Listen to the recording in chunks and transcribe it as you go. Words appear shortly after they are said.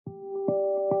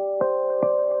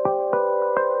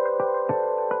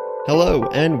Hello,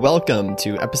 and welcome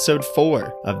to episode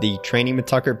 4 of the Training with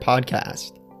Tucker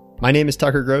podcast. My name is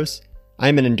Tucker Gross.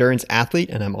 I'm an endurance athlete,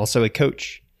 and I'm also a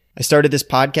coach. I started this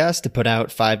podcast to put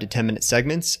out 5 to 10 minute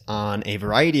segments on a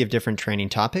variety of different training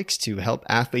topics to help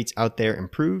athletes out there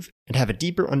improve and have a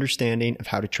deeper understanding of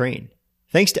how to train.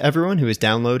 Thanks to everyone who has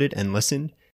downloaded and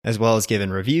listened, as well as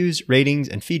given reviews, ratings,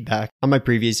 and feedback on my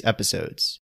previous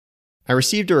episodes. I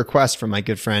received a request from my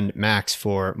good friend Max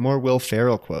for more Will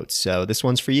Ferrell quotes, so this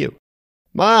one's for you.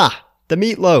 Ma, the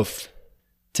meatloaf!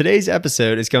 Today's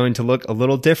episode is going to look a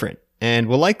little different and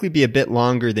will likely be a bit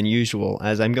longer than usual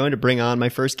as I'm going to bring on my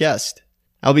first guest.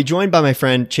 I'll be joined by my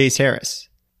friend Chase Harris.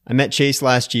 I met Chase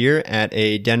last year at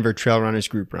a Denver Trail Runners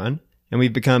group run, and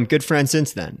we've become good friends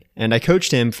since then, and I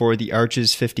coached him for the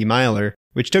Arches 50 Miler,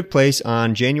 which took place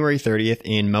on January 30th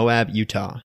in Moab,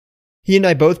 Utah. He and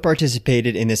I both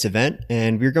participated in this event,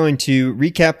 and we're going to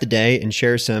recap the day and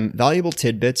share some valuable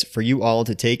tidbits for you all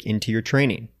to take into your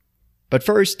training. But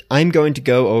first, I'm going to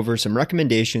go over some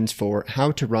recommendations for how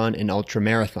to run an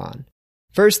ultramarathon.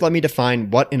 First, let me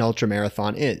define what an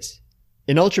ultramarathon is.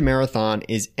 An ultramarathon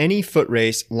is any foot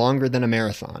race longer than a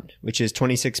marathon, which is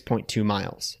 26.2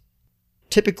 miles.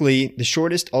 Typically, the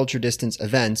shortest ultra-distance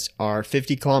events are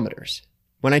 50 kilometers.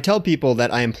 When I tell people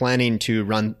that I am planning to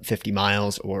run 50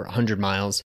 miles or 100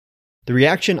 miles, the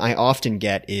reaction I often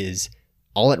get is,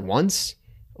 all at once?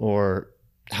 Or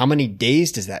how many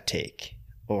days does that take?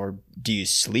 Or do you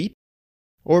sleep?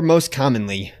 Or most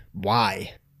commonly,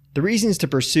 why? The reasons to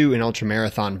pursue an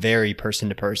ultramarathon vary person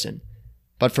to person.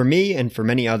 But for me and for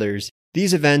many others,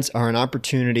 these events are an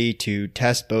opportunity to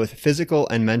test both physical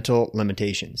and mental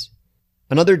limitations.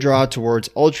 Another draw towards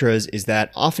ultras is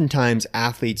that oftentimes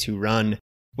athletes who run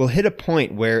will hit a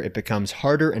point where it becomes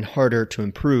harder and harder to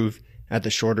improve at the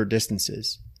shorter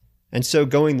distances. And so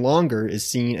going longer is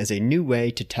seen as a new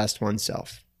way to test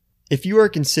oneself. If you are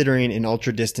considering an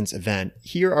ultra-distance event,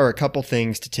 here are a couple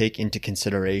things to take into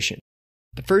consideration.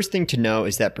 The first thing to know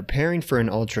is that preparing for an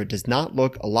ultra does not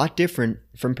look a lot different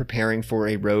from preparing for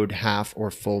a road half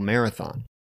or full marathon.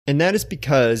 And that is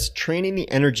because training the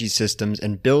energy systems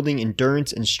and building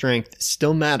endurance and strength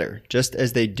still matter, just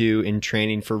as they do in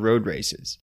training for road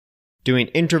races. Doing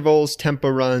intervals, tempo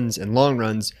runs, and long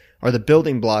runs are the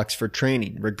building blocks for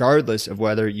training, regardless of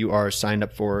whether you are signed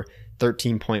up for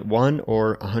 13.1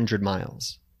 or 100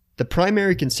 miles. The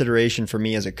primary consideration for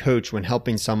me as a coach when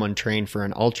helping someone train for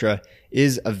an ultra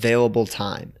is available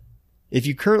time. If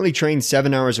you currently train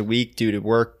 7 hours a week due to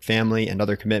work, family, and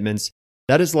other commitments,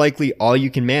 that is likely all you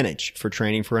can manage for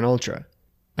training for an ultra.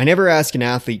 I never ask an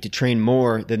athlete to train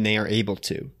more than they are able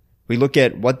to. We look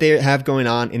at what they have going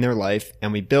on in their life,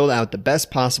 and we build out the best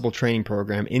possible training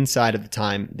program inside of the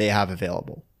time they have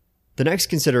available. The next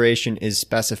consideration is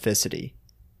specificity.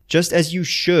 Just as you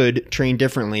should train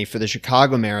differently for the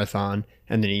Chicago Marathon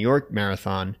and the New York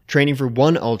Marathon, training for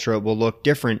one ultra will look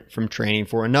different from training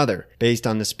for another based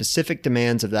on the specific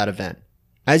demands of that event.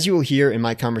 As you will hear in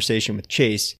my conversation with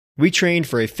Chase, we trained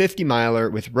for a 50 miler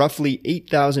with roughly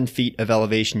 8,000 feet of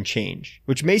elevation change,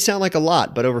 which may sound like a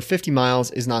lot, but over 50 miles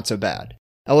is not so bad.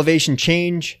 Elevation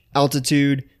change,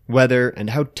 altitude, weather,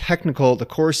 and how technical the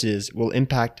course is will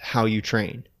impact how you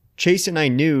train. Chase and I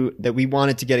knew that we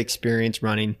wanted to get experience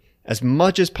running as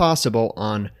much as possible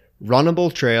on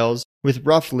runnable trails with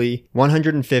roughly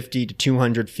 150 to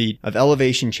 200 feet of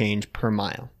elevation change per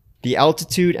mile. The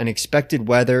altitude and expected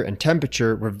weather and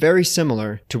temperature were very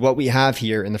similar to what we have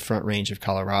here in the Front Range of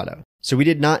Colorado, so we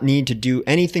did not need to do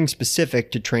anything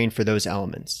specific to train for those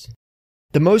elements.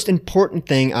 The most important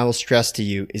thing I will stress to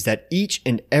you is that each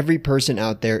and every person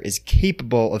out there is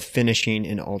capable of finishing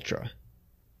an ultra.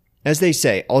 As they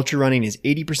say, ultra running is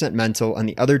 80% mental and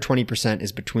the other 20%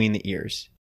 is between the ears.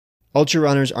 Ultra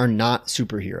runners are not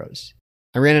superheroes.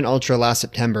 I ran an ultra last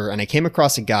September and I came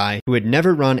across a guy who had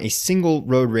never run a single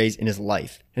road race in his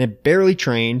life and had barely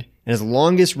trained, and his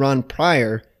longest run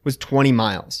prior was 20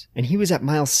 miles, and he was at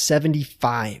mile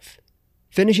 75.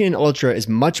 Finishing an ultra is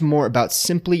much more about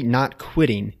simply not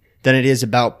quitting than it is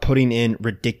about putting in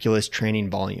ridiculous training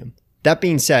volume. That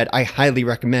being said, I highly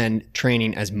recommend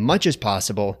training as much as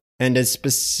possible and as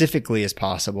specifically as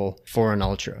possible for an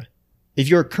ultra. If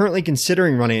you're currently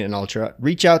considering running an ultra,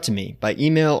 reach out to me by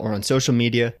email or on social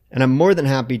media, and I'm more than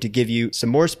happy to give you some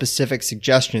more specific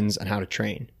suggestions on how to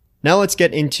train. Now let's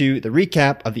get into the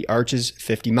recap of the Arches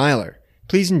 50 Miler.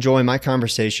 Please enjoy my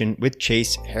conversation with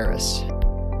Chase Harris.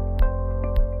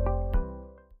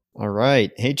 All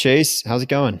right. Hey, Chase. How's it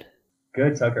going?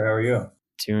 Good, Tucker. How are you?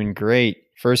 Doing great.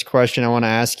 First question I want to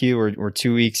ask you, we're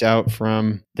 2 weeks out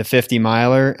from the 50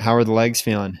 miler. How are the legs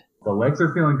feeling? The legs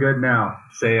are feeling good now.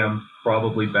 Say I'm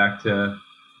probably back to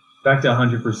back to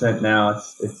 100% now.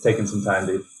 It's taken some time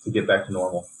to get back to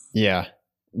normal. Yeah,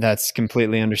 that's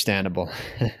completely understandable.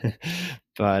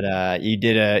 But you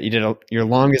did your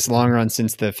longest long run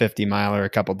since the 50 miler a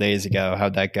couple days ago.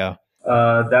 How'd that go?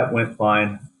 That went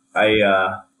fine.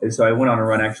 So I went on a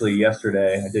run actually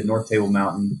yesterday. I did North Table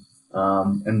Mountain,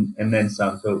 and then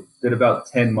some. So did about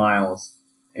 10 miles,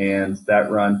 and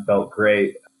that run felt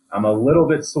great. I'm a little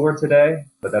bit sore today,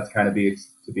 but that's kind of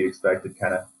to be expected.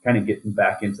 Kind of getting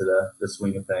back into the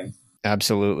swing of things.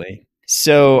 Absolutely.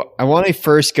 So I want to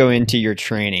first go into your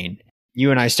training. You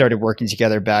and I started working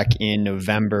together back in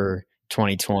November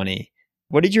 2020.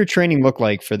 What did your training look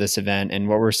like for this event, and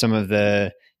what were some of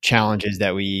the challenges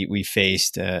that we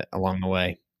faced along the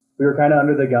way? We were kind of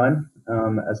under the gun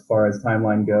as far as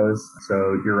timeline goes.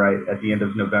 So you're right. At the end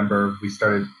of November, we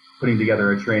started putting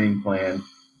together a training plan,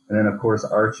 and then of course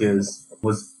Arches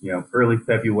was early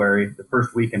February, the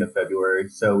first weekend of February.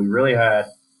 So we really had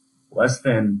less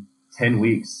than 10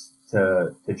 weeks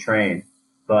to train.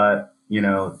 But,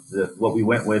 what we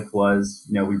went with was,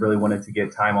 we really wanted to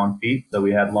get time on feet. So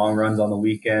we had long runs on the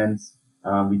weekends.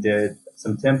 We did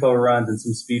some tempo runs and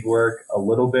some speed work a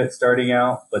little bit starting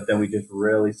out, but then we just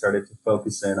really started to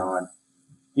focus in on,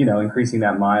 increasing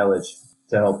that mileage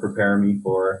to help prepare me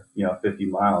for, 50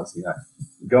 miles.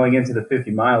 Going into the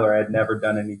 50 miler, I had never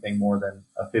done anything more than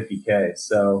a 50K.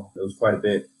 So it was quite a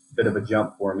bit of a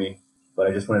jump for me. But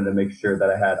I just wanted to make sure that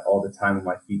I had all the time on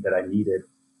my feet that I needed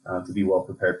to be well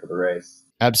prepared for the race.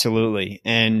 Absolutely.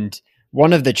 And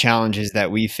one of the challenges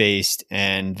that we faced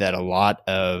and that a lot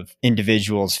of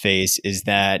individuals face is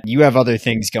that you have other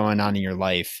things going on in your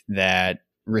life that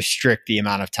restrict the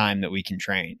amount of time that we can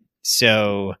train.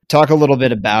 So talk a little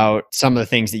bit about some of the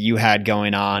things that you had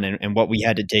going on and what we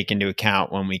had to take into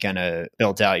account when we kind of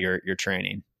built out your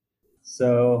training.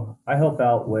 So I help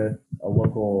out with a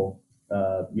local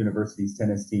university's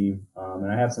tennis team,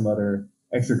 and I have some other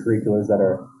extracurriculars that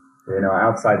are,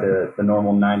 outside the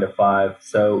normal 9 to 5.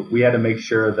 So we had to make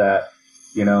sure that,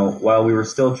 while we were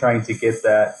still trying to get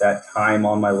that time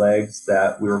on my legs,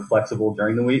 that we were flexible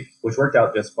during the week, which worked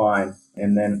out just fine.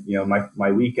 And then,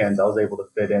 my weekends, I was able to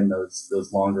fit in those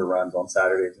longer runs on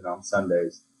Saturdays and on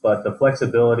Sundays. But the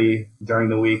flexibility during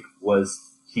the week was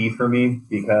key for me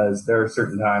because there are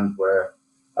certain times where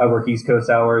I work East Coast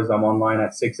hours. I'm online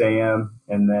at 6 a.m.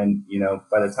 And then,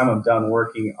 by the time I'm done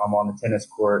working, I'm on the tennis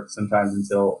court sometimes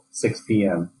until 6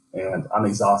 p.m. And I'm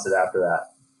exhausted after that.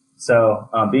 So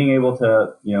being able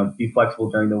to, be flexible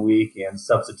during the week and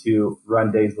substitute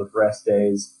run days with rest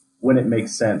days when it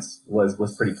makes sense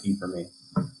was pretty key for me.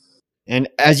 And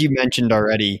as you mentioned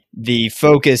already, the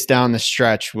focus down the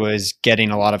stretch was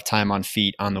getting a lot of time on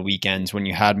feet on the weekends when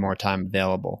you had more time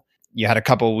available. You had a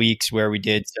couple of weeks where we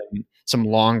did some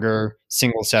longer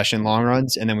single session long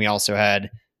runs. And then we also had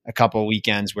a couple of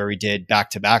weekends where we did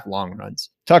back-to-back long runs.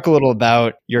 Talk a little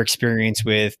about your experience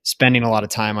with spending a lot of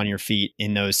time on your feet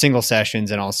in those single sessions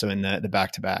and also in the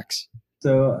back-to-backs.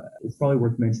 So it's probably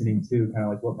worth mentioning too, kind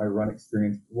of like what my run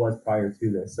experience was prior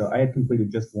to this. So I had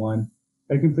completed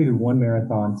one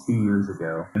marathon 2 years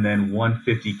ago and then one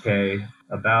 50K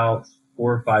about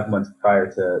 4 or 5 months prior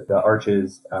to the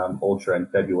Arches Ultra in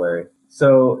February.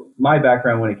 So my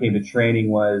background when it came to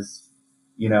training was,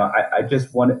 I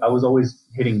was always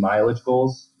hitting mileage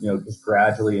goals, just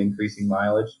gradually increasing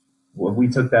mileage. When we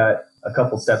took that a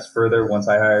couple steps further, once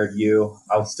I hired you,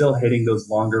 I was still hitting those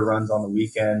longer runs on the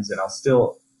weekends and I was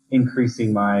still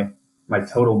increasing my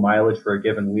total mileage for a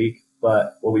given week.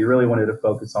 But what we really wanted to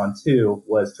focus on too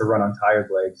was to run on tired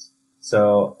legs.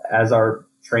 So as our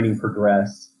training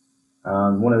progressed,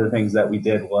 one of the things that we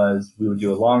did was we would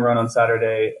do a long run on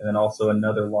Saturday and then also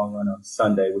another long run on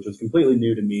Sunday, which was completely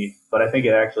new to me, but I think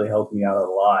it actually helped me out a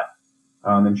lot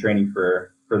in training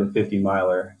for the 50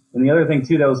 miler. And the other thing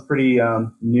too that was pretty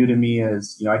new to me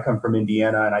is, I come from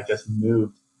Indiana and I just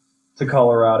moved to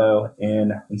Colorado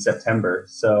in September.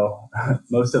 So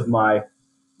most of my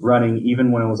running,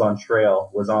 even when it was on trail,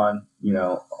 was on,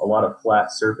 a lot of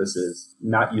flat surfaces,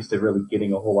 not used to really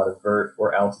getting a whole lot of vert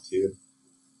or altitude.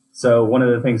 So one of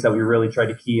the things that we really tried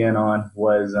to key in on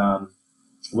was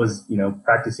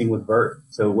practicing with vert.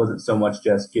 So it wasn't so much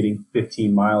just getting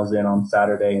 15 miles in on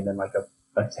Saturday and then like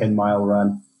a 10-mile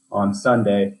run on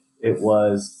Sunday. It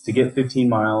was to get 15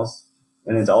 miles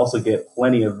and then to also get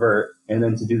plenty of vert and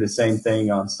then to do the same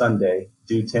thing on Sunday,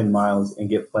 do 10 miles and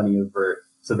get plenty of vert.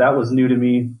 So that was new to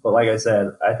me. But like I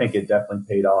said, I think it definitely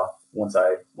paid off once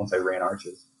I ran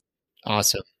Arches.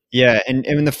 Awesome. Yeah.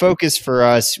 And the focus for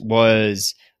us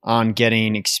was on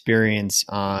getting experience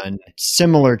on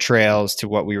similar trails to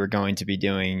what we were going to be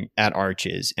doing at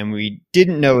Arches. And we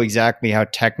didn't know exactly how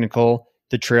technical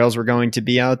the trails were going to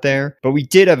be out there, but we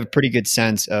did have a pretty good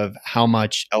sense of how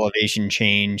much elevation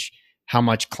change, how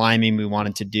much climbing we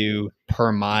wanted to do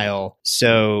per mile.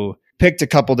 So picked a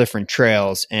couple different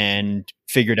trails and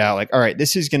figured out like, all right,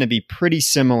 this is going to be pretty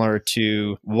similar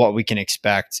to what we can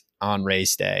expect on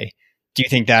race day. Do you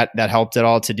think that helped at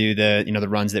all to do the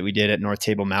runs that we did at North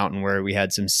Table Mountain, where we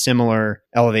had some similar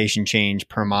elevation change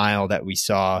per mile that we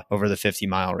saw over the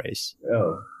 50-mile race?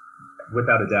 Oh,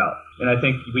 without a doubt. And I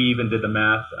think we even did the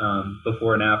math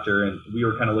before and after, and we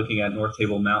were kind of looking at North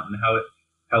Table Mountain, how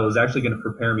it was actually going to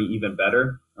prepare me even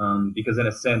better, because in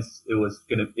a sense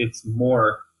it's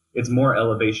more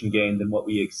elevation gain than what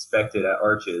we expected at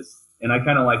Arches. And I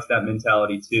kind of liked that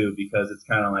mentality too, because it's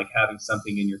kind of like having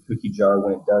something in your cookie jar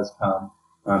when it does come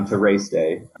to race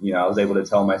day. I was able to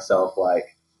tell myself like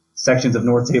sections of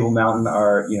North Table Mountain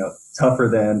are, tougher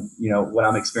than, what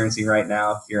I'm experiencing right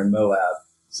now here in Moab.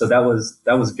 So that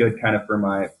was good kind of for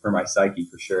my psyche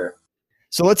for sure.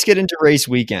 So let's get into race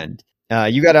weekend.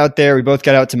 You got out there. We both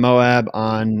got out to Moab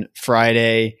on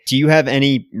Friday. Do you have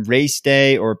any race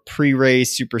day or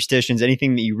pre-race superstitions,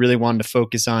 anything that you really wanted to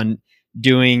focus on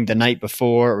doing the night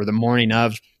before or the morning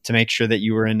of to make sure that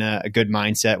you were in a good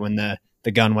mindset when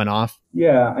the gun went off?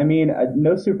 Yeah, I mean,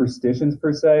 no superstitions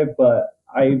per se, but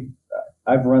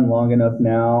I've run long enough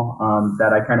now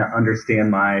that I kind of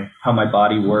understand how my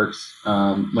body works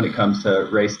when it comes to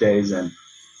race days. And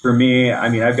for me, I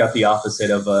mean, I've got the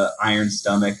opposite of a iron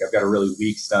stomach. I've got a really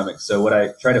weak stomach. So what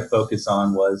I tried to focus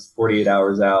on was 48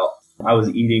 hours out, I was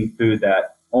eating food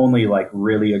that only like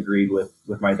really agreed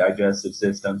with my digestive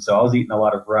system. So I was eating a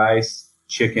lot of rice,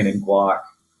 chicken, and guac.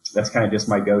 That's kind of just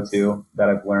my go-to that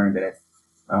I've learned, and it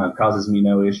causes me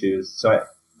no issues. So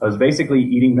I was basically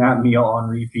eating that meal on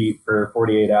repeat for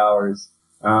 48 hours.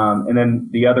 And then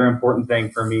the other important thing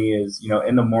for me is,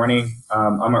 in the morning,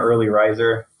 I'm an early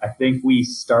riser. I think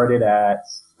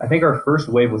our first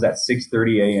wave was at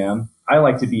 6:30 a.m. I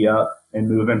like to be up and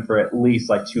moving for at least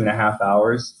like 2.5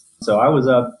 hours. So I was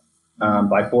up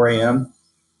by 4 a.m.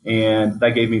 and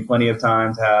that gave me plenty of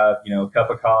time to have, a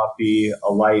cup of coffee,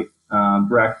 a light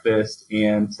breakfast,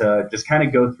 and to just kind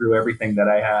of go through everything that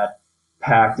I had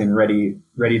packed and ready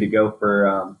to go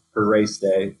for race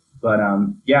day. But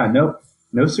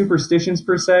no superstitions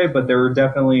per se, but there were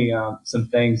definitely some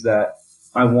things that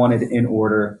I wanted in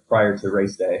order prior to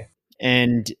race day.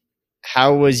 And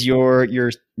how was your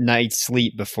night's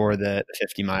sleep before the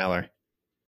 50 miler?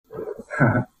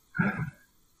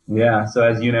 Yeah, so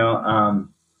as you know,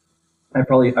 I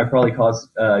probably caused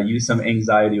you some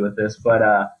anxiety with this,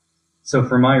 but so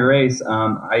for my race,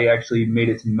 I actually made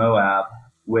it to Moab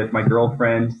with my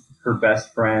girlfriend, her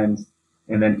best friend,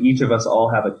 and then each of us all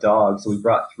have a dog. So we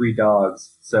brought 3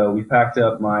 dogs. So we packed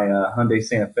up my Hyundai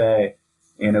Santa Fe,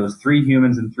 and it was 3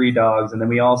 humans and 3 dogs. And then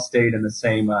we all stayed in the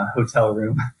same hotel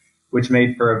room, which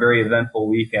made for a very eventful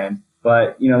weekend.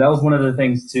 But, that was one of the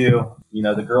things too.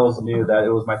 The girls knew that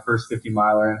it was my first 50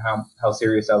 miler and how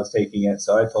serious I was taking it.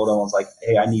 So I told them, I was like,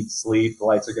 hey, I need sleep. The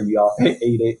lights are going to be off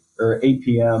at 8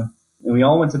 p.m. And we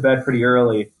all went to bed pretty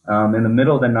early. In the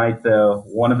middle of the night, though,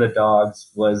 one of the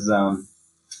dogs was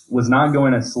not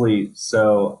going to sleep.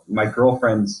 So my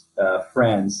girlfriend's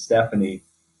friend, Stephanie,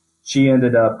 she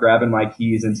ended up grabbing my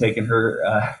keys and taking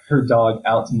her dog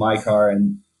out to my car,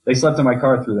 and they slept in my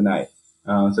car through the night.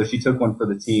 So she took one for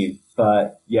the team.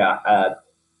 But yeah,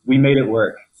 we made it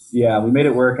work. Yeah, we made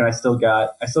it work, and I still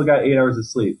got 8 hours of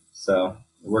sleep. So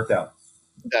it worked out.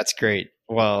 That's great.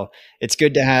 Well, it's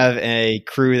good to have a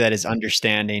crew that is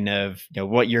understanding of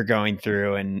what you're going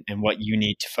through and what you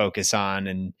need to focus on.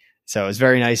 And so it was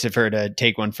very nice of her to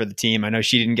take one for the team. I know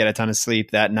she didn't get a ton of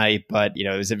sleep that night, but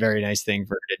it was a very nice thing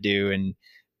for her to do and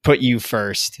put you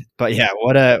first. But yeah,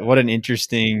 what an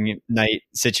interesting night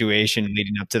situation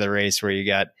leading up to the race where you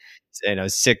got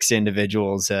 6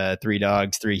 individuals, 3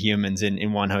 dogs, 3 humans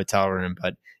in one hotel room.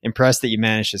 But impressed that you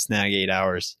managed to snag 8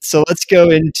 hours. So let's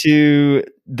go into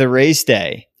the race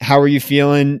day. How are you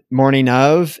feeling morning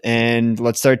of? And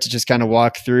let's start to just kind of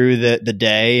walk through the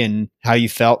day and how you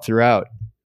felt throughout.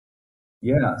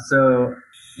 Yeah, so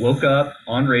woke up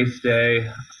on race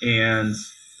day, and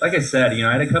like I said,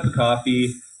 I had a cup of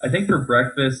coffee. I think for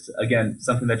breakfast, again,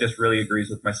 something that just really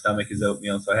agrees with my stomach is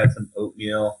oatmeal. So I had some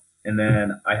oatmeal, and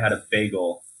then I had a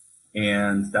bagel,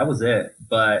 and that was it.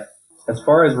 But as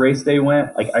far as race day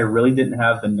went, like I really didn't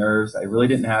have the nerves. I really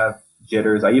didn't have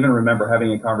jitters. I even remember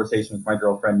having a conversation with my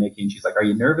girlfriend, Nikki, and she's like, "Are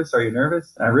you nervous? Are you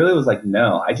nervous?" And I really was like,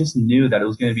 no. I just knew that it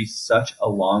was going to be such a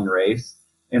long race.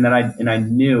 And then I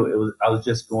knew I was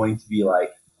just going to be like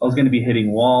I was going to be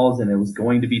hitting walls and it was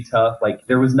going to be tough. Like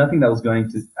there was nothing that was going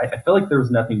to, I felt like there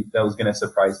was nothing that was going to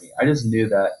surprise me. I just knew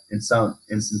that in some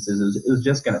instances it was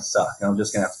just going to suck and I was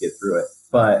just going to have to get through it.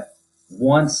 But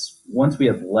once we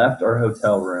had left our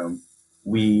hotel room,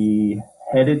 we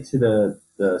headed to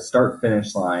the start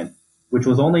finish line, which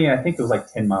was only, I think it was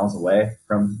like 10 miles away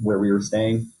from where we were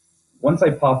staying. Once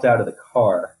I popped out of the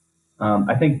car,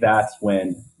 I think that's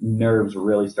when nerves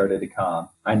really started to calm.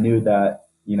 I knew that,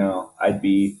 I'd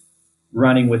be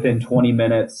running within 20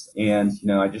 minutes and,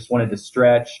 I just wanted to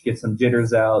stretch, get some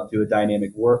jitters out, do a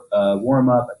dynamic warm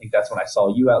up. I think that's when I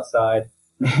saw you outside.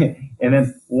 And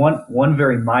then one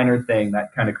very minor thing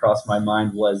that kind of crossed my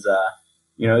mind was,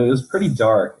 it was pretty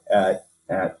dark at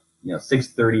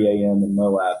 6:30 a.m. in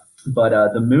Moab, but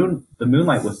the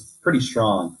moonlight was pretty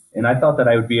strong, and I thought that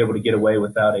I would be able to get away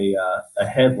without a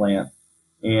headlamp.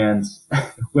 And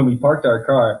when we parked our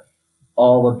car,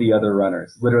 all of the other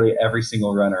runners, literally every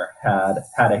single runner, had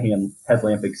a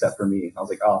headlamp except for me. I was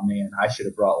like, oh man, I should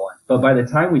have brought one. But by the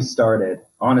time we started,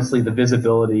 honestly, the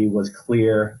visibility was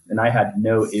clear, and I had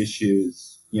no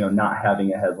issues, not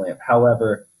having a headlamp.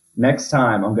 However, next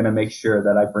time I'm going to make sure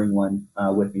that I bring one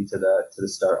with me to the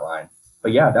start line.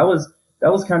 But yeah, that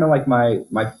was kind of like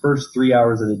my first 3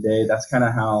 hours of the day. That's kind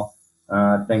of how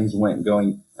things went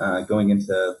going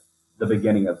into the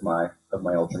beginning of my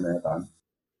ultra marathon.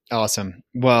 Awesome.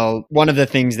 Well, one of the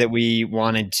things that we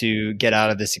wanted to get out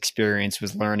of this experience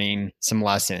was learning some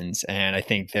lessons. And I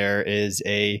think there is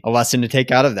a lesson to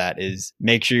take out of that is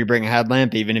make sure you bring a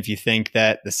headlamp, even if you think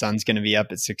that the sun's going to be up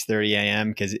at 6:30 a.m.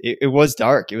 because it was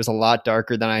dark. It was a lot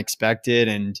darker than I expected.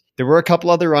 And there were a couple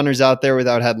other runners out there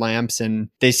without headlamps and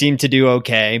they seemed to do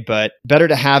okay, but better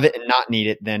to have it and not need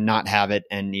it than not have it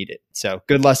and need it. So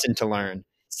good lesson to learn.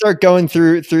 Start going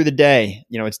through the day.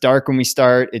 It's dark when we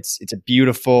start. It's a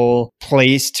beautiful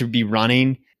place to be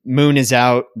running. Moon is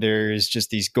out. There's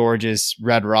just these gorgeous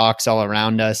red rocks all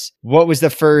around us. What was the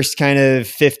first kind of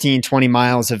 15, 20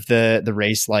 miles of the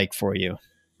race like for you?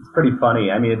 It's pretty funny.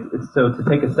 I mean, so to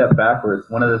take a step backwards,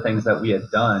 one of the things that we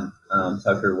had done,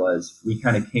 Tucker, was we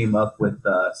kind of came up with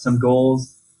some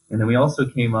goals. And then we also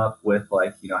came up with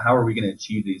how are we going to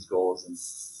achieve these goals? And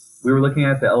we were looking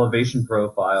at the elevation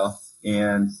profile.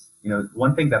 And,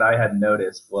 one thing that I had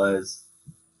noticed was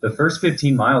the first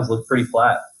 15 miles looked pretty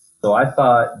flat. So I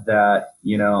thought that,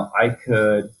 I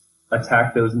could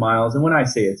attack those miles. And when I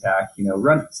say attack,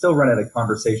 still run at a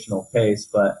conversational pace,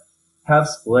 but have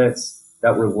splits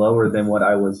that were lower than what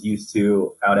I was used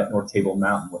to out at North Table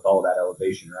Mountain with all that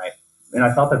elevation, right? And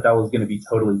I thought that was going to be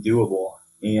totally doable.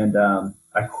 And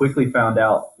I quickly found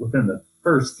out within the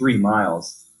first 3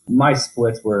 miles, my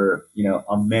splits were,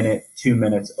 a minute, 2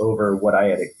 minutes over what I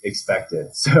had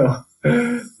expected. So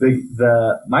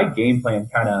my game plan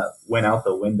kind of went out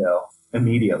the window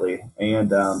immediately.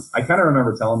 And I kind of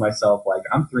remember telling myself,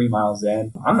 I'm 3 miles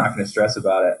in. I'm not going to stress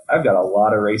about it. I've got a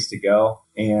lot of race to go.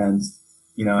 And,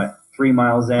 at 3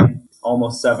 miles in,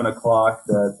 almost 7 o'clock,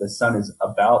 the sun is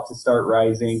about to start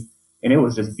rising. And it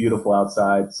was just beautiful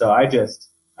outside. So I just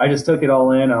took it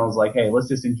all in. I was like, hey, let's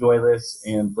just enjoy this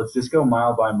and let's just go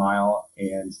mile by mile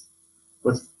and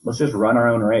let's just run our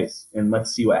own race and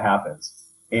let's see what happens.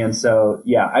 And so,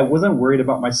 yeah, I wasn't worried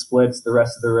about my splits the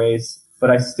rest of the race,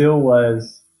 but I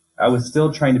was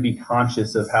still trying to be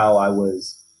conscious of how I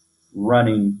was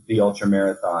running the ultra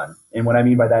marathon. And what I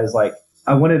mean by that is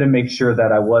I wanted to make sure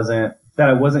that I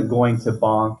wasn't going to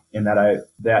bonk and that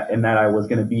I was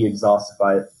going to be exhausted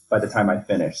by the time I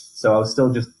finished. So I was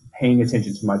still just paying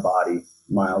attention to my body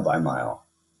mile by mile.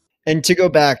 And to go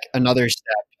back another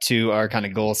step to our kind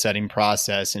of goal setting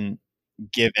process and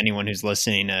give anyone who's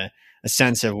listening a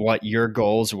sense of what your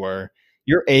goals were.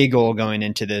 Your A goal going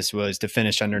into this was to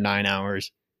finish under 9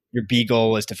 hours. Your B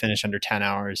goal was to finish under 10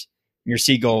 hours. Your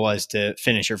C goal was to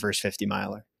finish your first 50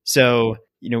 miler. So,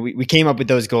 we came up with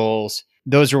those goals.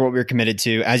 Those are what we were committed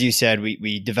to. As you said,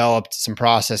 we developed some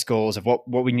process goals of what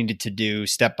we needed to do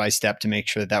step by step to make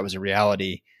sure that was a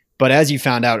reality. But as you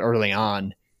found out early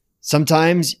on,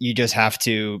 sometimes you just have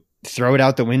to throw it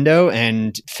out the window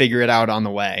and figure it out on the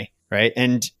way, right?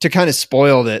 And to kind of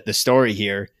spoil the story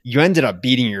here, you ended up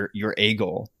beating your A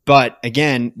goal. But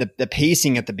again, the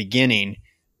pacing at the beginning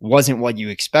wasn't what you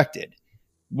expected.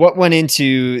 What went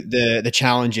into the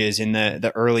challenges in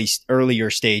the earlier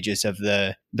stages of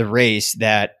the race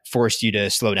that forced you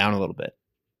to slow down a little bit?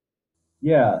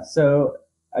 Yeah, so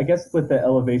I guess with the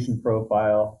elevation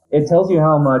profile, it tells you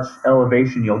how much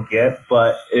elevation you'll get,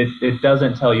 but it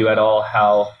doesn't tell you at all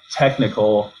how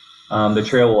technical the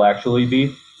trail will actually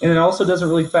be. And it also doesn't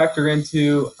really factor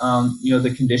into,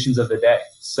 the conditions of the day.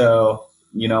 So,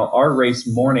 our race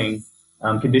morning,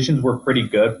 Conditions were pretty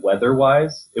good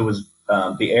weather-wise. It was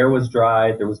the air was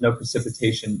dry. There was no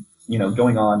precipitation,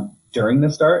 going on during the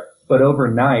start. But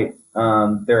overnight,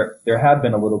 there had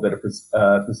been a little bit of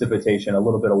precipitation, a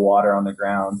little bit of water on the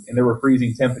ground, and there were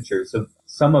freezing temperatures. So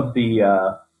some of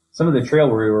the trail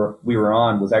we were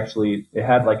on was actually, it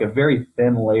had like a very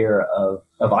thin layer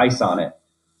of ice on it.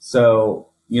 So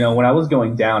when I was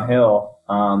going downhill,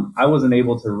 I wasn't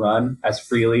able to run as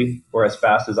freely or as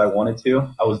fast as I wanted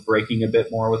to. I was braking a bit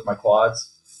more with my quads.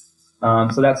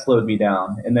 So that slowed me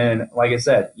down. And then, like I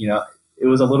said, it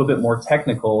was a little bit more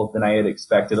technical than I had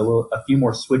expected. A few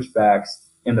more switchbacks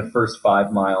in the first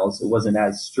 5 miles. It wasn't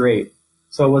as straight.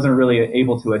 So I wasn't really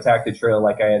able to attack the trail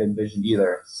like I had envisioned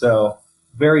either. So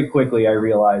very quickly, I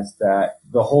realized that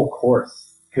the whole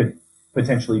course could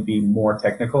potentially be more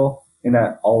technical and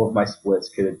that all of my splits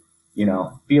could,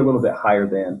 be a little bit higher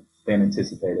than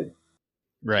anticipated.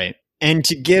 Right. And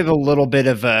to give a little bit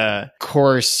of a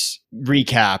course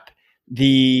recap,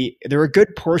 there were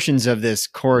good portions of this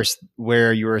course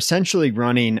where you were essentially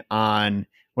running on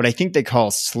what I think they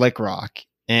call slick rock.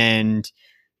 And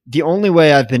the only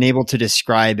way I've been able to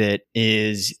describe it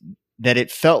is that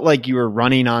it felt like you were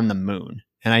running on the moon.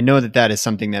 And I know that is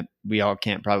something that we all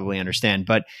can't probably understand,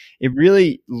 but it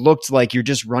really looked like you're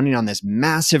just running on this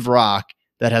massive rock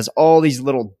that has all these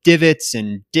little divots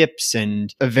and dips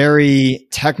and a very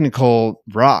technical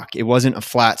rock. It wasn't a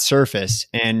flat surface.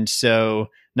 And so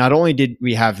not only did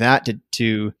we have that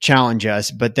to challenge us,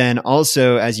 but then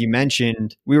also, as you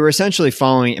mentioned, we were essentially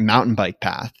following a mountain bike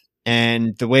path.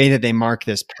 And the way that they mark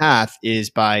this path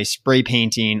is by spray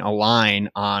painting a line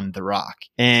on the rock.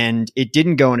 And it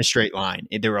didn't go in a straight line.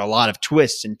 There were a lot of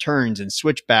twists and turns and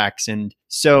switchbacks. And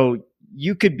so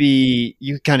you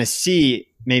kind of see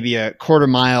maybe a quarter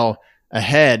mile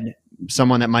ahead,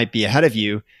 someone that might be ahead of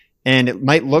you, and it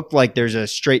might look like there's a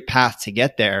straight path to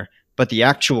get there, but the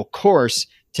actual course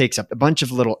takes up a bunch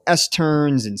of little S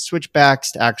turns and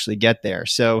switchbacks to actually get there.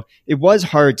 So it was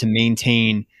hard to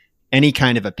maintain any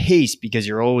kind of a pace because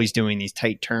you're always doing these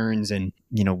tight turns and,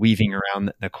 weaving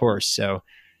around the course. So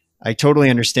I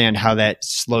totally understand how that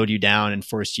slowed you down and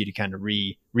forced you to kind of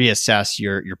reassess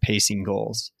your pacing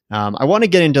goals. I want to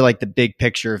get into like the big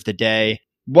picture of the day.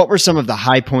 What were some of the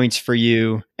high points for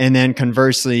you? And then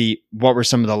conversely, what were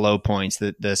some of the low points,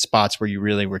 the spots where you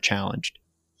really were challenged?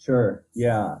 Sure.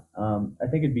 Yeah. I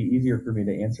think it'd be easier for me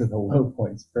to answer the low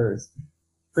points first.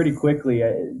 Pretty quickly,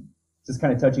 just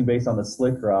kind of touching base on the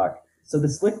slick rock. So the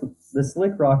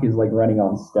slick rock is like running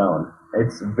on stone.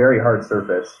 It's a very hard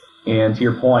surface. And to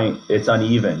your point, it's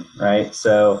uneven, right?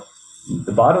 So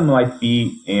the bottom of my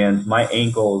feet and my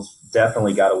ankles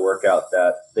definitely got a workout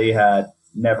that they had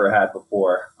never had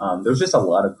before. There was just a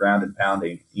lot of ground and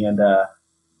pounding. And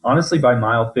honestly, by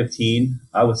mile 15,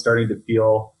 I was starting to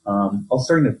feel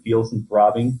some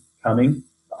throbbing coming.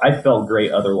 I felt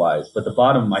great otherwise, but the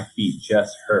bottom of my feet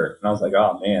just hurt. And I was like,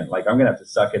 oh man, like I'm going to have to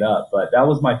suck it up. But that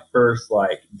was my first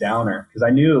like downer because I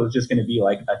knew it was just going to be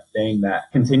like a thing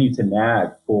that continued to nag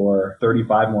for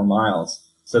 35 more miles.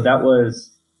 So that was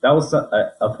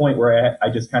a point where I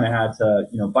just kind of had to,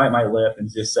 bite my lip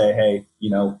and just say, hey,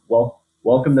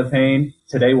 welcome the pain.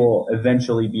 Today will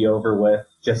eventually be over with.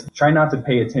 Just try not to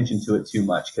pay attention to it too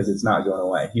much because it's not going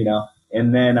away,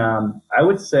 And then I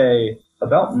would say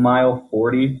about mile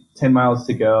 40, 10 miles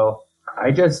to go,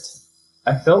 I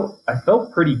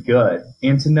felt pretty good.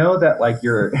 And to know that like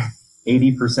you're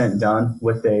 80% done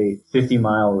with a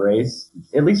 50-mile race,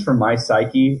 at least for my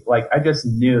psyche, like I just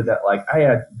knew that like I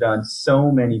had done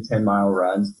so many 10-mile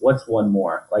runs. What's one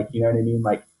more? Like, you know what I mean?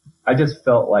 Like I just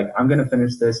felt like I'm going to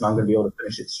finish this and I'm going to be able to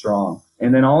finish it strong.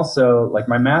 And then also like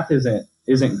my math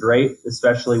isn't great,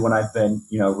 especially when I've been,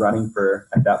 running for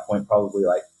at that point, probably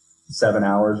like 7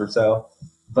 hours or so.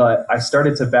 But I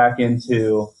started to back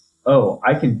into,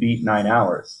 I can beat 9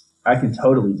 hours. I can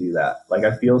totally do that. Like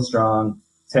I feel strong,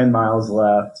 10 miles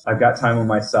left. I've got time on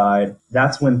my side.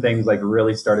 That's when things like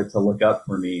really started to look up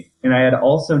for me. And I had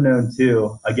also known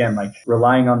too, again, like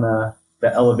relying on the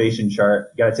elevation chart,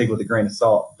 you got to take it with a grain of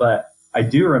salt. But I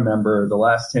do remember the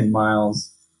last 10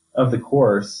 miles of the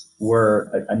course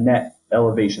were a net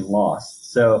elevation loss.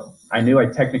 So I knew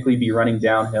I'd technically be running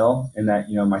downhill and that,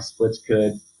 my splits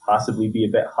could possibly be a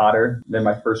bit hotter than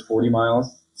my first 40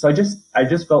 miles. So I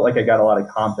just felt like I got a lot of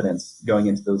confidence going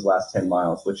into those last 10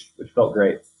 miles, which felt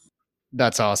great.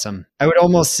 That's awesome. I would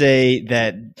almost say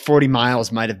that 40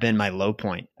 miles might have been my low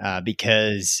point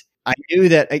because I knew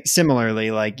that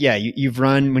similarly, like, yeah, you've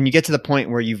run, when you get to the point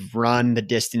where you've run the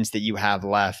distance that you have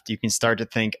left, you can start to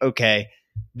think, okay,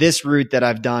 this route that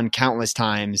I've done countless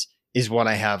times is what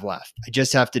I have left. I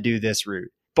just have to do this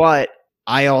route. But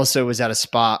I also was at a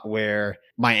spot where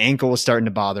my ankle was starting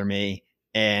to bother me,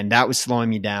 and that was slowing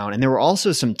me down. And there were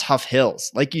also some tough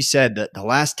hills. Like you said, the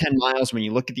last 10 miles, when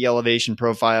you look at the elevation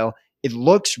profile, it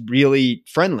looks really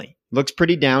friendly. Looks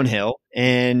pretty downhill,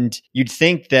 and you'd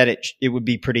think that it would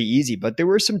be pretty easy, but there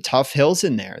were some tough hills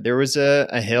in there. There was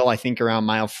a hill, I think around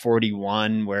mile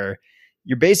 41, where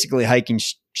you're basically hiking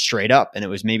straight up, and it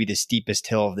was maybe the steepest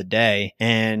hill of the day,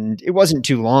 and it wasn't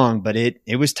too long, but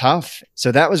it was tough.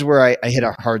 So that was where I hit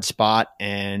a hard spot.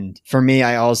 And for me,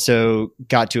 I also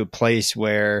got to a place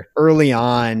where early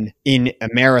on in a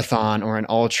marathon or an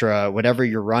ultra, whatever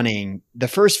you're running, the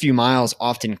first few miles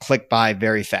often click by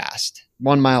very fast.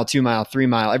 1 mile, 2 mile, 3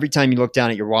 mile. Every time you look down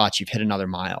at your watch, you've hit another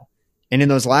mile. And in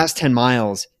those last 10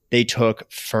 miles, they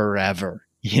took forever.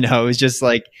 It was just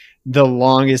like the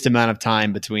longest amount of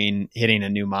time between hitting a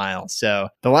new mile. So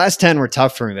the last 10 were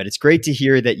tough for me, but it's great to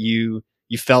hear that you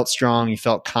felt strong, you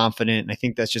felt confident. And I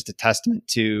think that's just a testament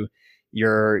to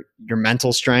your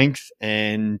mental strength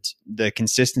and the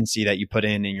consistency that you put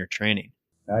in your training.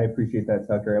 I appreciate that,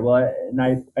 Tucker. Well,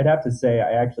 I'd have to say,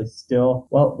 I actually still,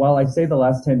 while I say the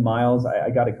last 10 miles, I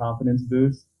got a confidence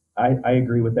boost. I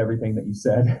agree with everything that you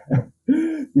said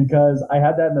because I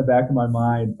had that in the back of my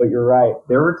mind, but you're right.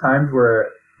 There were times where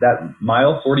that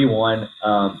mile 41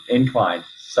 incline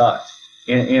sucked.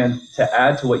 And to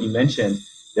add to what you mentioned,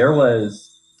 there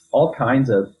was all kinds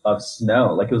of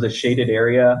snow. Like, it was a shaded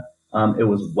area. It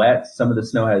was wet. Some of the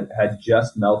snow had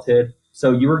just melted.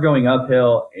 So you were going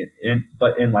uphill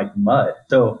but in like mud.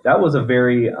 So that was a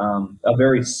very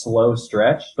slow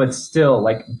stretch, but still,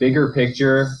 like, bigger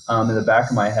picture, in the back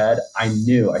of my head, I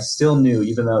still knew,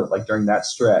 even though like during that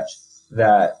stretch,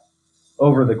 that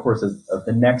over the course of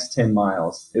the next 10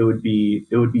 miles, it would be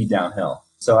downhill.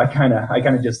 So I kind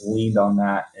of just leaned on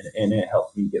that, and it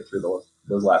helped me get through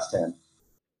those last 10.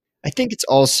 I think it's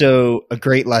also a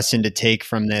great lesson to take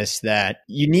from this, that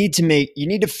you need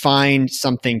to find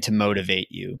something to motivate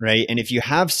you, right? And if you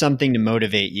have something to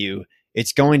motivate you,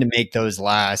 it's going to make those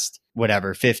last,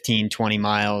 15, 20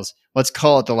 miles, let's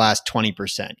call it the last 20%,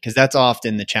 because that's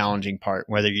often the challenging part,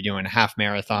 whether you're doing a half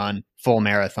marathon, full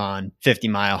marathon, 50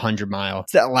 mile, 100 mile.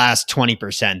 It's that last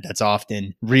 20% that's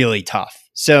often really tough.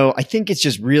 So I think it's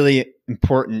just really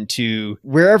important to,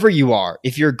 wherever you are,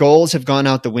 if your goals have gone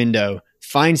out the window,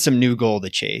 find some new goal to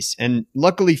chase. And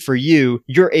luckily for you,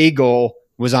 your A goal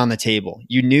was on the table.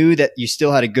 You knew that you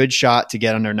still had a good shot to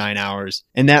get under 9 hours,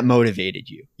 and that motivated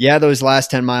you. Yeah, those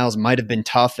last 10 miles might have been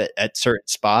tough at certain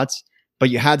spots, but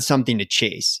you had something to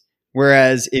chase.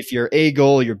 Whereas if your A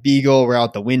goal, your B goal were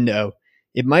out the window,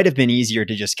 it might have been easier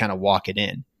to just kind of walk it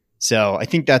in. So I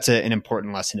think that's an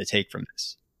important lesson to take from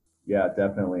this. Yeah,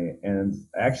 definitely. And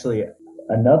actually,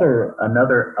 another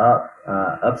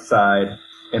upside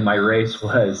in my race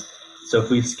was, so if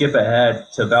we skip ahead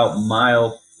to about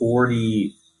mile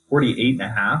 48 and a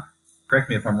half, correct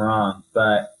me if I'm wrong,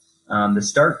 but the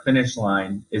start finish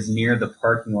line is near the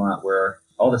parking lot where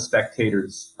all the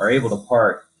spectators are able to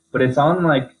park, but it's on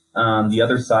like the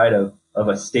other side of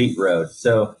a state road.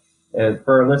 So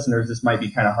for our listeners, this might be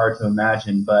kind of hard to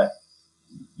imagine, but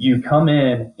you come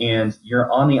in and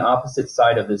you're on the opposite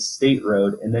side of this state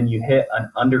road, and then you hit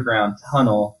an underground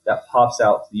tunnel that pops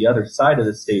out to the other side of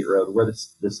the state road where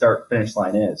the start finish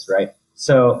line is, right?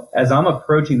 So as I'm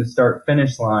approaching the start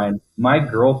finish line, my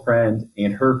girlfriend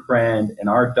and her friend and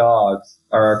our dogs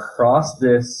are across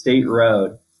this state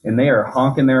road, and they are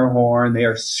honking their horn. They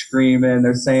are screaming.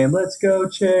 They're saying, "Let's go,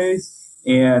 Chase."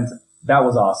 And that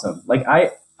was awesome. Like,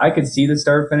 I could see the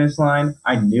start finish line.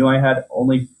 I knew I had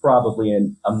only probably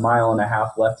a mile and a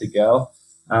half left to go.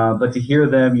 But to hear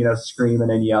them,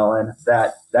 screaming and yelling,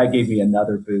 that gave me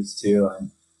another boost too.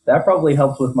 And that probably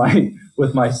helped with my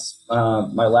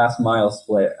my last mile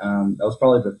split. That was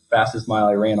probably the fastest mile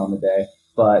I ran on the day,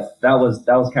 but that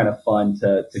was kind of fun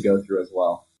to go through as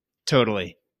well.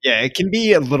 Totally. Yeah, it can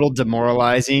be a little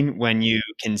demoralizing when you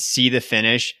can see the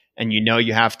finish and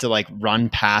you have to like run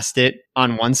past it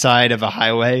on one side of a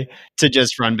highway to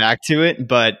just run back to it.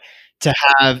 But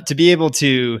to be able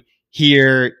to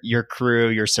hear your crew,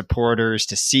 your supporters,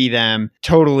 to see them,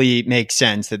 totally makes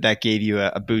sense that gave you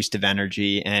a boost of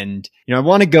energy. And, I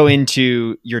want to go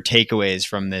into your takeaways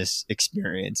from this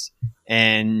experience.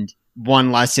 And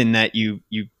one lesson that you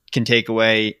can take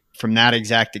away from that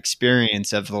exact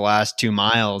experience of the last 2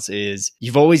 miles is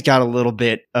you've always got a little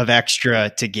bit of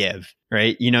extra to give,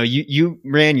 right? You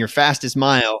ran your fastest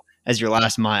mile as your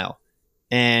last mile,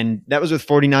 and that was with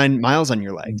 49 miles on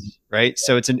your legs, right?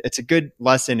 So it's a good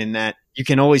lesson in that you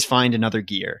can always find another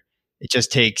gear. It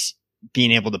just takes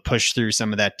being able to push through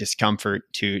some of that discomfort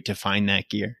to find that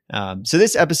gear. So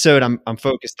this episode, I'm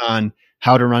focused on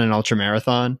how to run an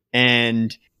ultramarathon.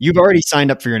 And you've already signed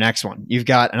up for your next one. You've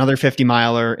got another 50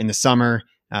 miler in the summer,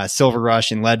 Silver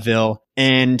Rush in Leadville.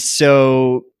 And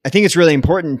so I think it's really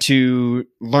important to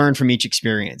learn from each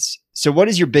experience. So what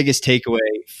is your biggest takeaway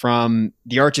from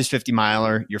the Arches 50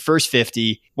 miler, your first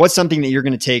 50? What's something that you're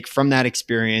going to take from that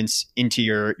experience into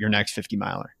your next 50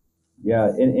 miler? Yeah,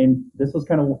 and this was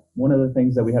kind of one of the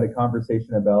things that we had a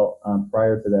conversation about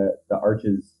prior to the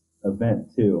Arches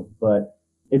event too. But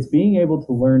it's being able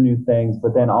to learn new things,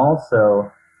 but then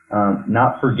also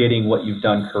not forgetting what you've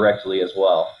done correctly as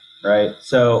well, right?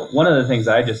 So one of the things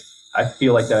I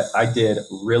feel like that I did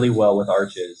really well with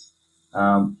Arches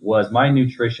was my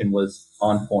nutrition was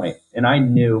on point, and I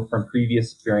knew from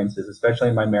previous experiences, especially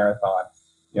in my marathon.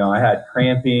 I had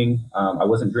cramping. I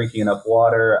wasn't drinking enough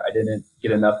water. I didn't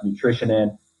get enough nutrition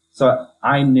in. So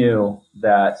I knew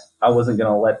that I wasn't going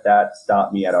to let that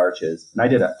stop me at Arches. And I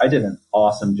did an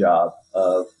awesome job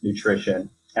of nutrition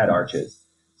at Arches.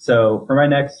 So for my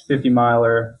next 50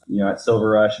 miler, at Silver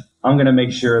Rush, I'm going to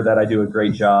make sure that I do a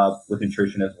great job with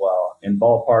nutrition as well. In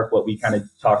ballpark, what we kind of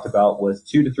talked about was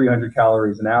 200 to 300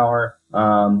 calories an hour.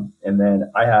 And then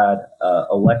I had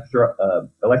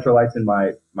electrolytes in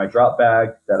my drop bag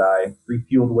that I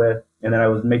refueled with. And then I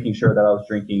was making sure that I was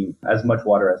drinking as much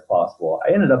water as possible.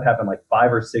 I ended up having like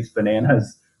 5 or 6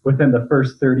 bananas within the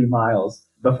first 30 miles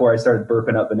before I started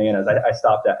burping up bananas. I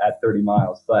stopped at 30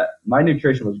 miles, but my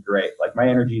nutrition was great. Like my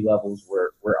energy levels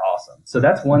were awesome. So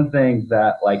that's one thing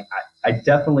that like I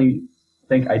definitely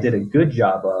think I did a good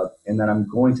job of, and that I'm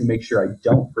going to make sure I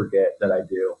don't forget that I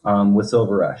do with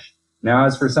Silver Rush. Now,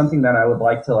 as for something that I would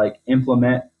like to like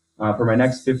implement for my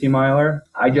next 50 miler,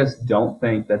 I just don't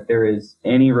think that there is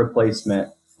any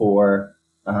replacement for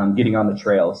getting on the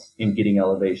trails and getting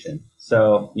elevation.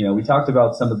 So, we talked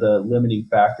about some of the limiting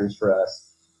factors for us.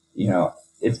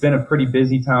 It's been a pretty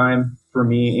busy time for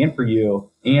me and for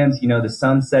you. And, the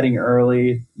sun's setting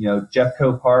early,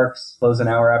 Jeffco Parks close an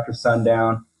hour after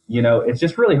sundown. It's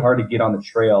just really hard to get on the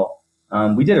trail.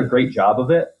 We did a great job of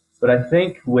it, but I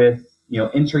think with,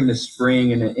 entering the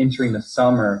spring and entering the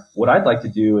summer, what I'd like to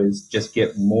do is just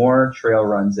get more trail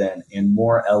runs in and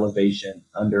more elevation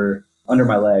under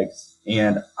my legs.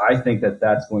 And I think that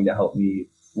that's going to help me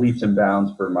leaps and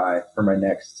bounds for my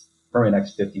next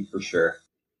 50 for sure.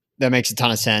 That makes a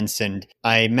ton of sense. And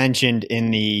I mentioned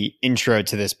in the intro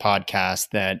to this podcast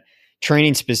that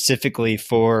training specifically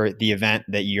for the event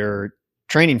that you're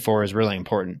training for is really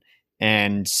important.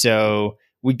 And so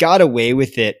we got away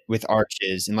with it with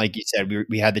Arches. And like you said,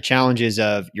 we had the challenges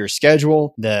of your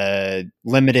schedule, the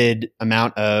limited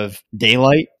amount of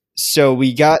daylight. So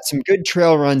we got some good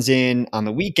trail runs in on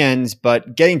the weekends,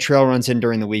 but getting trail runs in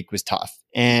during the week was tough.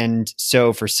 And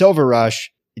so for Silver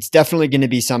Rush, it's definitely going to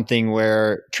be something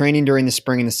where training during the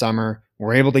spring and the summer,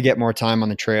 we're able to get more time on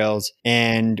the trails.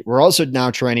 And we're also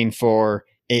now training for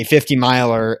a 50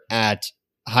 miler at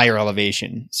higher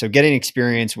elevation. So getting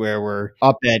experience where we're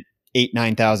up at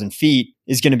 9,000 feet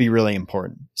is going to be really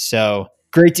important. So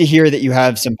great to hear that you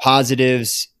have some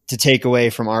positives to take away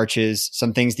from Arches,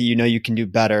 some things that you can do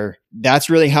better. That's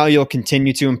really how you'll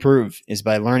continue to improve, is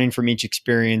by learning from each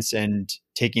experience and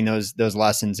taking those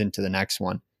lessons into the next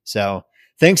one. So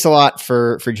thanks a lot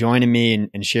for joining me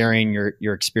and sharing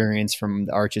your experience from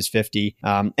the Arches 50.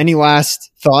 Any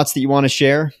last thoughts that you want to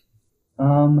share?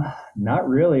 Not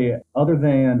really, other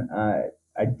than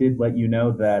I did let you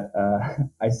know that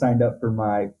I signed up for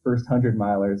my first 100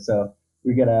 miler. So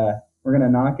we're gonna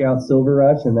knock out Silver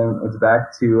Rush, and then it's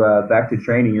back to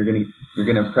training. You're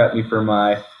gonna prep me for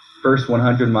my first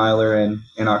 100 miler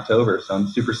in October. So I'm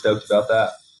super stoked about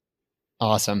that.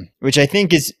 Awesome. Which I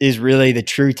think is really the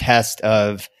true test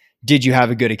of, did you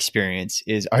have a good experience?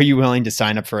 Are you willing to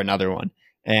sign up for another one?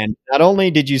 And not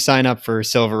only did you sign up for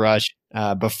Silver Rush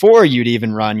before you'd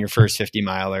even run your first 50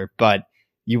 miler, but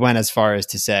you went as far as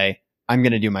to say, I'm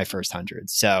going to do my first 100.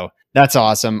 So that's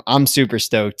awesome. I'm super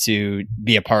stoked to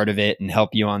be a part of it and help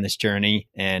you on this journey.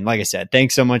 And like I said,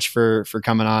 thanks so much for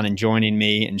coming on and joining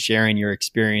me and sharing your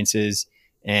experiences,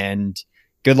 and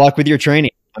good luck with your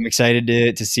training. I'm excited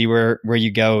to see where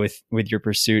you go with your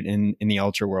pursuit in the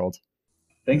ultra world.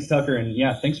 Thanks, Tucker. And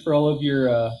yeah, thanks for all of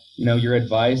your, your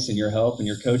advice and your help and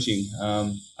your coaching.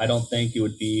 I don't think it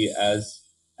would be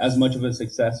as much of a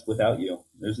success without you.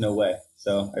 There's no way.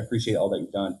 So I appreciate all that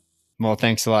you've done. Well,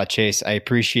 thanks a lot, Chase. I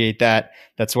appreciate that.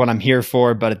 That's what I'm here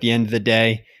for. But at the end of the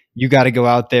day, you got to go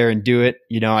out there and do it.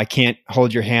 I can't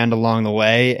hold your hand along the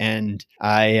way. And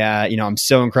I'm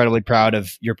so incredibly proud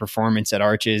of your performance at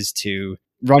Arches. To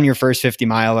run your first 50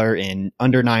 miler in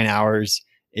under 9 hours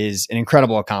is an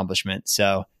incredible accomplishment.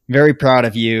 So very proud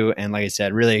of you. And like I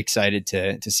said, really excited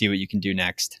to see what you can do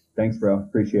next. Thanks, bro.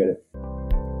 Appreciate it.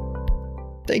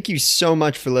 Thank you so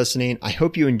much for listening. I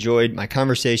hope you enjoyed my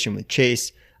conversation with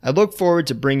Chase. I look forward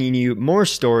to bringing you more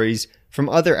stories from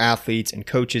other athletes and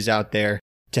coaches out there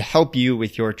to help you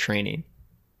with your training.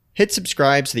 Hit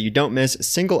subscribe so that you don't miss a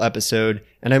single episode,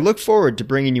 and I look forward to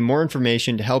bringing you more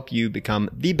information to help you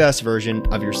become the best version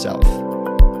of yourself.